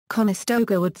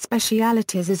Conestoga Wood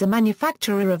Specialties is a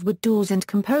manufacturer of wood doors and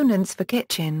components for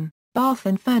kitchen, bath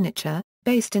and furniture,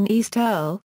 based in East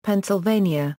Earl,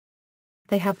 Pennsylvania.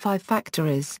 They have 5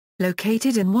 factories,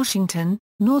 located in Washington,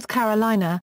 North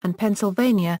Carolina, and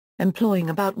Pennsylvania, employing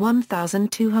about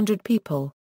 1,200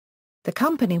 people. The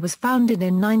company was founded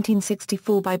in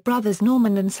 1964 by brothers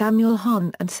Norman and Samuel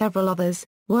Hahn and several others,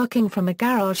 working from a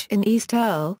garage in East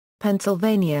Earl,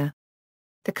 Pennsylvania.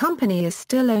 The company is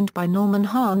still owned by Norman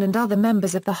Hahn and other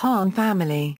members of the Hahn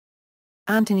family.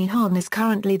 Anthony Hahn is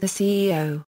currently the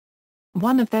CEO.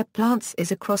 One of their plants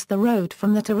is across the road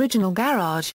from that original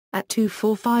garage, at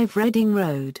 245 Reading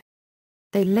Road.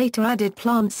 They later added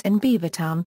plants in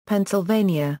Beavertown,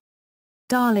 Pennsylvania;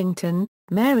 Darlington,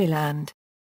 Maryland;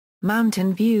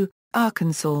 Mountain View,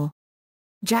 Arkansas;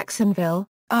 Jacksonville,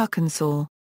 Arkansas;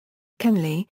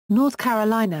 Kenly, North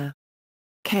Carolina;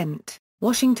 Kent,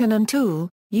 Washington and Tooele,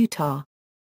 Utah.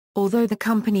 Although the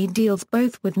company deals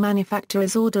both with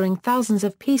manufacturers ordering thousands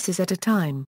of pieces at a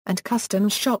time, and custom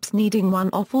shops needing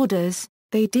one-off orders,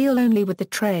 they deal only with the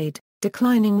trade,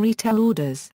 declining retail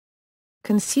orders.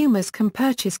 Consumers can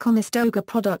purchase Conestoga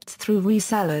products through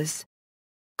resellers.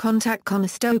 Contact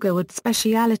Conestoga Wood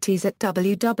Specialties at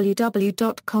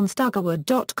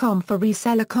www.conestagawood.com for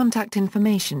reseller contact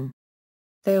information.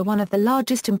 They are one of the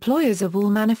largest employers of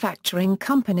all manufacturing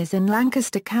companies in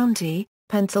Lancaster County,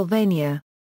 Pennsylvania.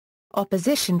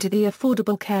 Opposition to the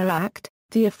Affordable Care Act.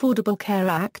 The Affordable Care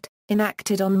Act,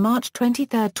 enacted on March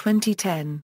 23,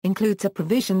 2010, includes a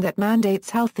provision that mandates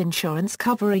health insurance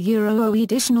cover €1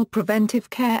 additional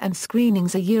preventive care and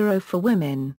screenings €1 for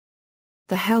women.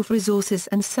 The Health Resources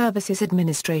and Services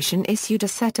Administration issued a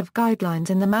set of guidelines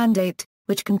in the mandate,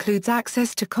 which concludes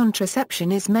access to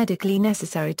contraception is medically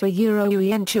necessary to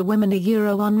ensure women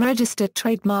unregistered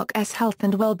trademark S Health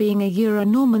and Wellbeing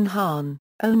Norman Hahn,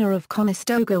 owner of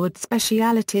Conestoga Wood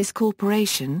Specialties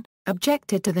Corporation,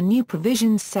 objected to the new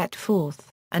provisions set forth,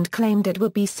 and claimed it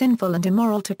would be sinful and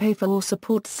immoral to pay for or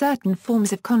support certain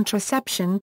forms of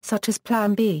contraception, such as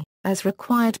Plan B, as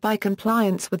required by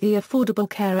compliance with the Affordable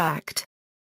Care Act.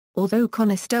 Although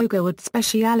Conestoga Wood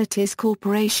Specialties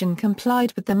Corporation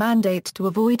complied with the mandate to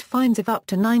avoid fines of up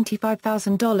to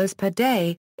 $95,000 per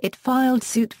day, it filed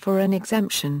suit for an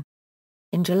exemption.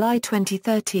 In July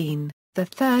 2013, the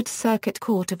Third Circuit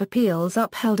Court of Appeals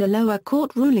upheld a lower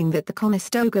court ruling that the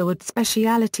Conestoga Wood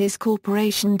Specialties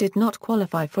Corporation did not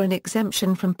qualify for an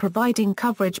exemption from providing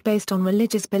coverage based on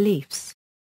religious beliefs.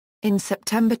 In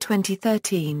September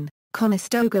 2013,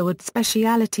 Conestoga Wood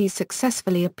Specialties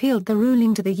successfully appealed the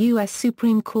ruling to the U.S.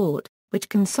 Supreme Court, which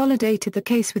consolidated the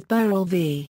case with Burrell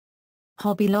v.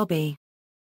 Hobby Lobby.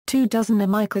 24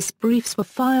 amicus briefs were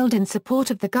filed in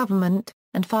support of the government,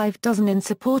 and 6 in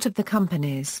support of the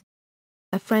companies.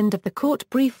 A friend of the court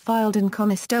brief filed in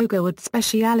Conestoga Wood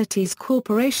Specialties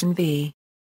Corporation v.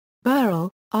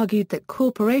 Burrell, argued that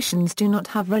corporations do not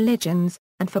have religions,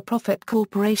 and for-profit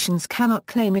corporations cannot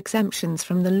claim exemptions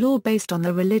from the law based on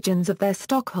the religions of their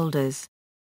stockholders.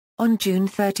 On June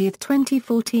 30,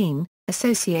 2014,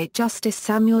 Associate Justice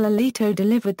Samuel Alito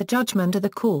delivered the judgment to the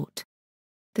court.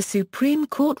 The Supreme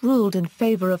Court ruled in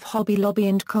favor of Hobby Lobby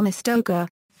and Conestoga,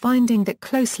 finding that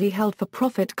closely held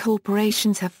for-profit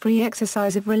corporations have free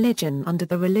exercise of religion under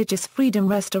the Religious Freedom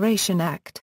Restoration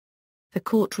Act. The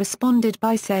court responded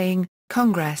by saying,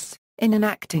 Congress, in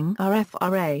enacting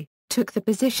RFRA, took the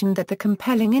position that the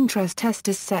compelling interest test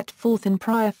as set forth in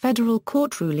prior federal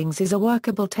court rulings is a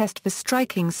workable test for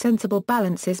striking sensible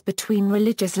balances between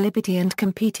religious liberty and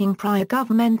competing prior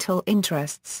governmental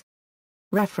interests.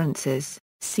 References: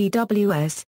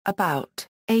 CWS, About,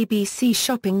 ABC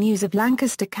Shopping News of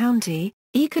Lancaster County,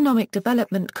 Economic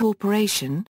Development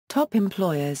Corporation, Top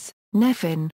Employers,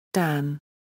 Neffin, Dan.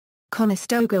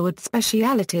 Conestoga Wood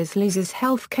Specialties loses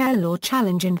health care law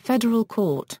challenge in federal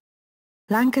court.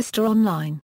 Lancaster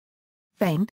Online.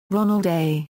 Fain, Ronald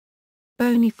A.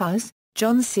 Bonifaz,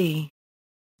 John C.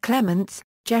 Clements,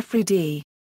 Jeffrey D.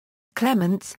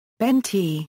 Clements, Ben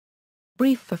T.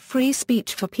 Brief for Free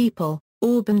Speech for People,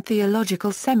 Auburn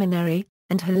Theological Seminary,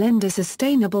 and Helinda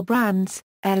Sustainable Brands,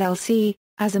 LLC,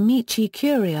 as Amici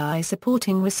Curiae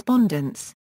supporting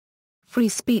respondents. Free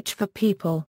Speech for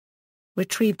People.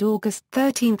 Retrieved August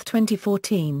 13,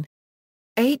 2014.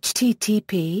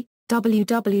 http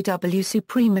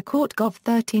www.supremecourt.gov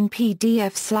 13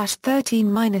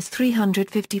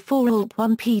 pdf/13-354 alt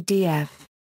 1 pdf.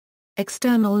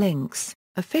 External links: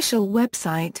 Official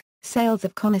website, Sales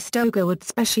of Conestoga Wood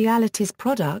Specialties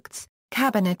Products,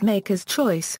 Cabinet Maker's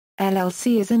Choice,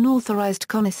 LLC is an authorized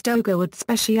Conestoga Wood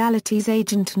Specialties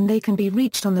agent and they can be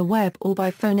reached on the web or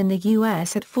by phone in the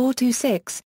U.S. at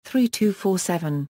 426-3247.